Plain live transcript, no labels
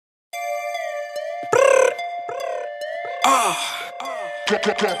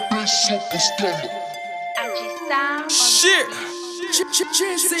Shit.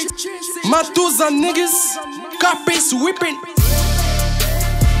 Matuza niggas. Capus whipping.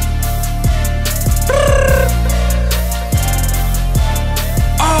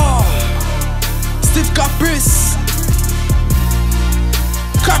 Styve Capus.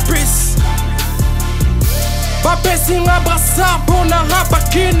 Capus. Bapesi nga brassard pona rapa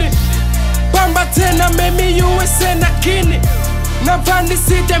kini. Bamba tena memi USA na kini. Na vandi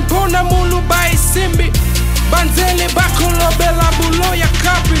site mpona mulu ba isimbi. Banzele bakolo bela bulo ya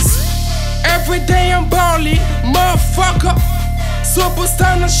Capus. Every day I'm ballin', motherfucker.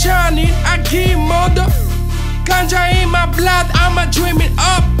 Superstar na shining, I give mother. Ganja in my blood, I'ma dream it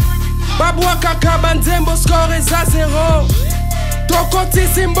up. Babwaka kabanzembo score is a 0. Tokoti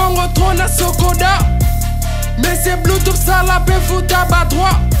simbongo trona sokoda. Mais c'est Bluetooth ça la pe fouta ba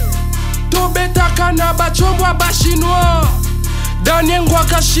droit. Tobeta kana ba chombwa ba chinois. Daniel ngwa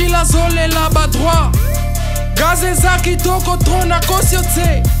kashila zole la ba droit. Gaze zaki toko trona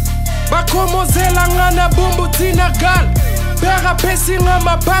kosyote. Bakomo zela ngana bumbu tina gal. Pera pesi nga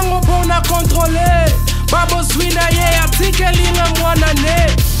mabango pona kontrole. Babo swina ye artikeli nga mwana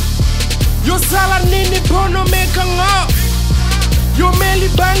ne. Yo sala nini pono meka nga. Yo meli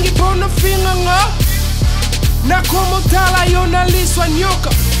bangi pono finga nga. Na komo tala yo na liswa nyoka.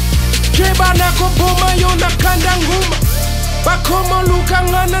 Keba na koboma yo na kanda nguma. Bakomo luka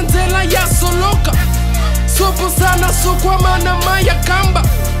nga na nzela ya soloka. Supu sana sukwa mana maya kamba.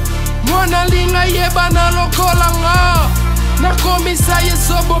 Mwana linga yeba na lokola nga. Na komisa ye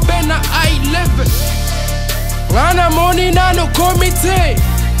sobo bena I11. Ngana moni nano komite.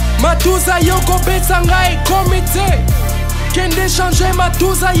 Matuza yoko beta nga e komite. Kende change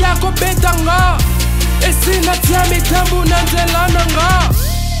Matuza yako beta nga. Esina tia mitambu na nzelana nga.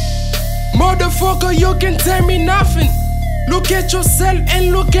 Motherfucker, you can tell me nothing. Look at yourself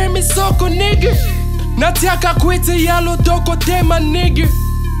and look at me soko nigga. Natiaka kwete yalo toko tema nigga.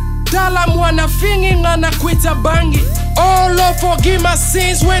 Tala mwana fingi ngana kweta bangi. Oh Lord, forgive my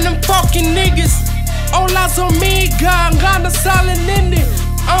sins when I'm fucking niggas. All eyes on me, God, ngana sale nini.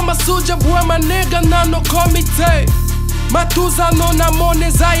 I'm a soldier boy, my nigga, nano komite. Matuza no na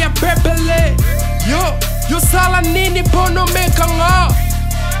moneza ya pepele. Yo sala nini pono meka nga.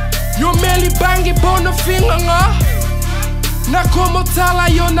 Yo meli bangi pono finga nga. Na komo tala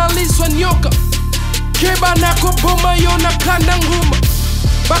yo na liswa nyoka. Keba na koboma yo na kanda nguma.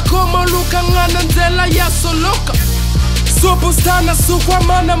 Bakomo luka nga na nzela ya soloka. Superstar na sukwa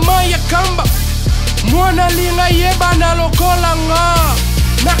mana maya kamba. Mwana linga yeba na lokola nga.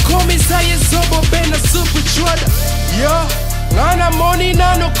 Na komisa ye sobo bena super chwada. Yo, ngana moni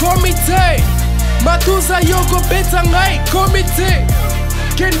nano komite. Matuza yoko beta ngai komite.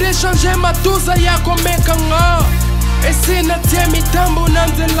 Kende change Matuza yako meka nga. Esina tie mitambo na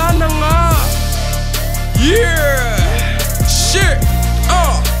nzelana nga. Yeah, shit,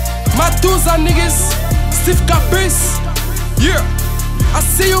 Matuza niggas, Styve Capus. Yeah, I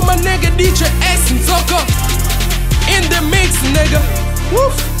see you my nigga DJ S and Zoka. In the mix nigga.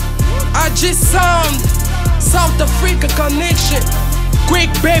 Woof. I just sound South Africa connection. Quick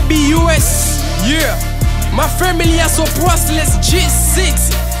baby US. Yeah. My family are so priceless.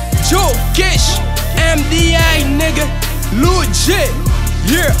 G6. Joe Kish. MDI nigga. Legit.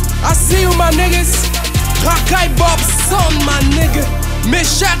 Yeah. I see you my niggas. Rakai Bob son my nigga.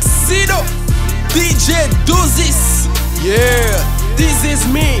 Meshak Sido. DJ Dozis. Yeah. This is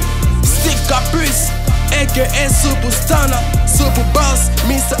me. Styve Capus. AKA Superstar, Super Boss,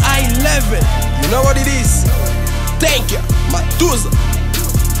 Mr. I11. You know what it is? Thank you, Matuza.